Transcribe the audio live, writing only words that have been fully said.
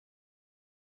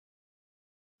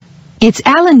It's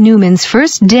Alan Newman's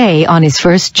first day on his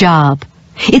first job.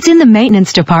 It's in the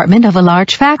maintenance department of a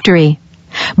large factory.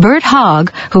 Bert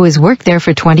Hogg, who has worked there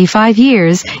for 25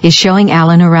 years, is showing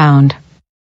Alan around.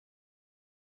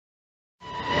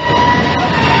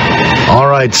 All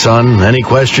right, son. Any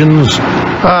questions?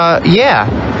 Yeah.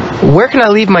 Where can I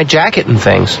leave my jacket and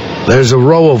things? There's a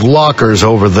row of lockers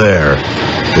over there.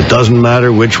 It doesn't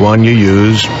matter which one you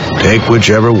use. Take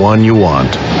whichever one you want.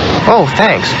 Oh,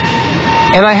 thanks.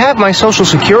 And I have my Social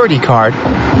Security card.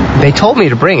 They told me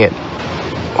to bring it.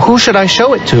 Who should I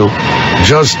show it to?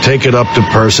 Just take it up to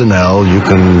personnel. You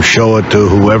can show it to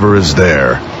whoever is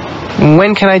there.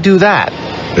 When can I do that?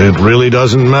 It really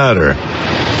doesn't matter.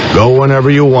 Go whenever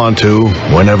you want to,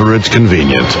 whenever it's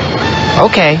convenient.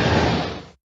 Okay.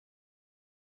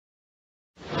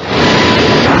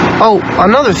 Oh,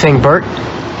 another thing, Bert.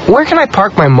 Where can I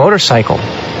park my motorcycle?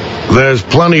 There's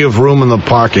plenty of room in the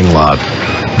parking lot.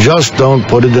 Just don't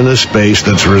put it in a space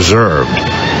that's reserved.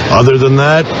 Other than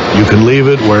that, you can leave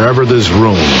it wherever there's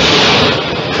room.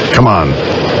 Come on,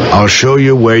 I'll show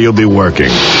you where you'll be working.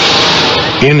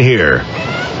 In here.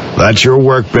 That's your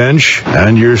workbench,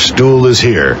 and your stool is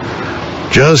here.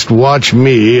 Just watch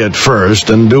me at first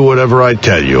and do whatever I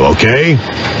tell you, okay?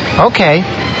 Okay.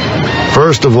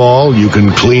 First of all, you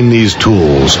can clean these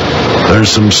tools. There's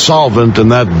some solvent in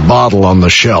that bottle on the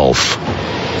shelf.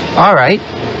 All right.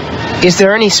 Is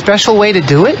there any special way to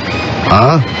do it?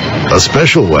 Huh? A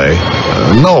special way?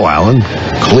 No, Alan.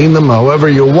 Clean them however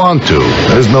you want to.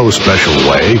 There's no special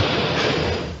way.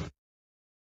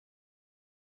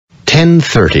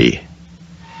 10:30.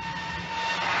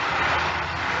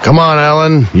 Come on,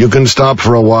 Alan. You can stop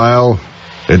for a while.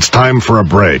 It's time for a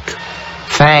break.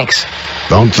 Thanks.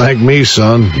 Don't thank me,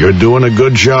 son. You're doing a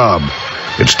good job.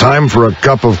 It's time for a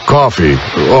cup of coffee,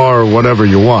 or whatever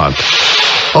you want.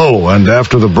 Oh, and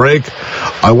after the break,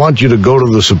 I want you to go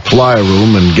to the supply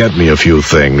room and get me a few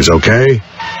things, okay?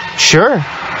 Sure.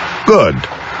 Good.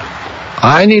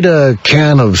 I need a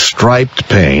can of striped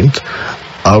paint,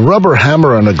 a rubber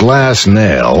hammer and a glass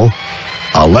nail,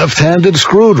 a left-handed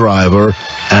screwdriver,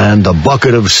 and a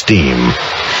bucket of steam.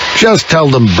 Just tell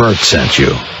them Bert sent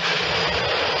you.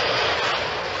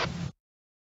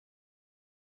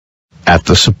 At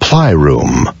the supply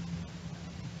room.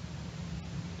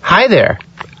 Hi there.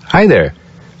 Hi there.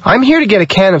 I'm here to get a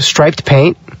can of striped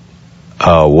paint.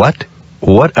 What?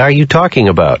 What are you talking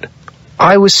about?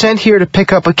 I was sent here to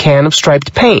pick up a can of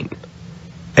striped paint.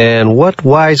 And what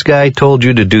wise guy told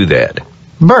you to do that?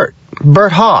 Bert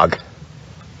Hogg.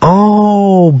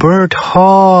 Oh, Bert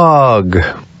Hogg.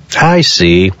 I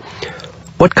see.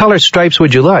 What color stripes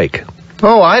would you like?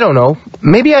 Oh, I don't know.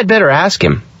 Maybe I'd better ask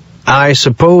him. I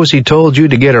suppose he told you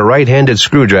to get a right-handed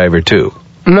screwdriver, too.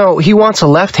 No, he wants a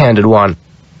left-handed one.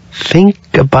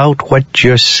 Think about what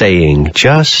you're saying.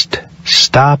 Just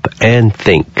stop and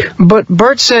think. But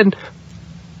Bert said...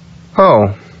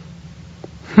 Oh.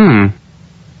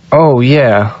 Oh,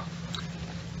 yeah.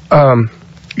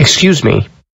 Excuse me.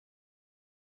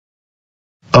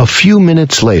 A few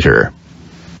minutes later.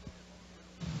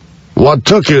 What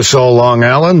took you so long,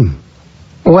 Alan?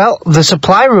 Well, the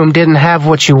supply room didn't have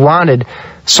what you wanted,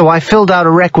 so I filled out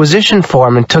a requisition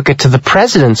form and took it to the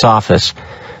president's office.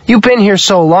 You've been here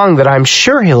so long that I'm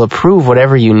sure he'll approve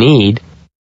whatever you need.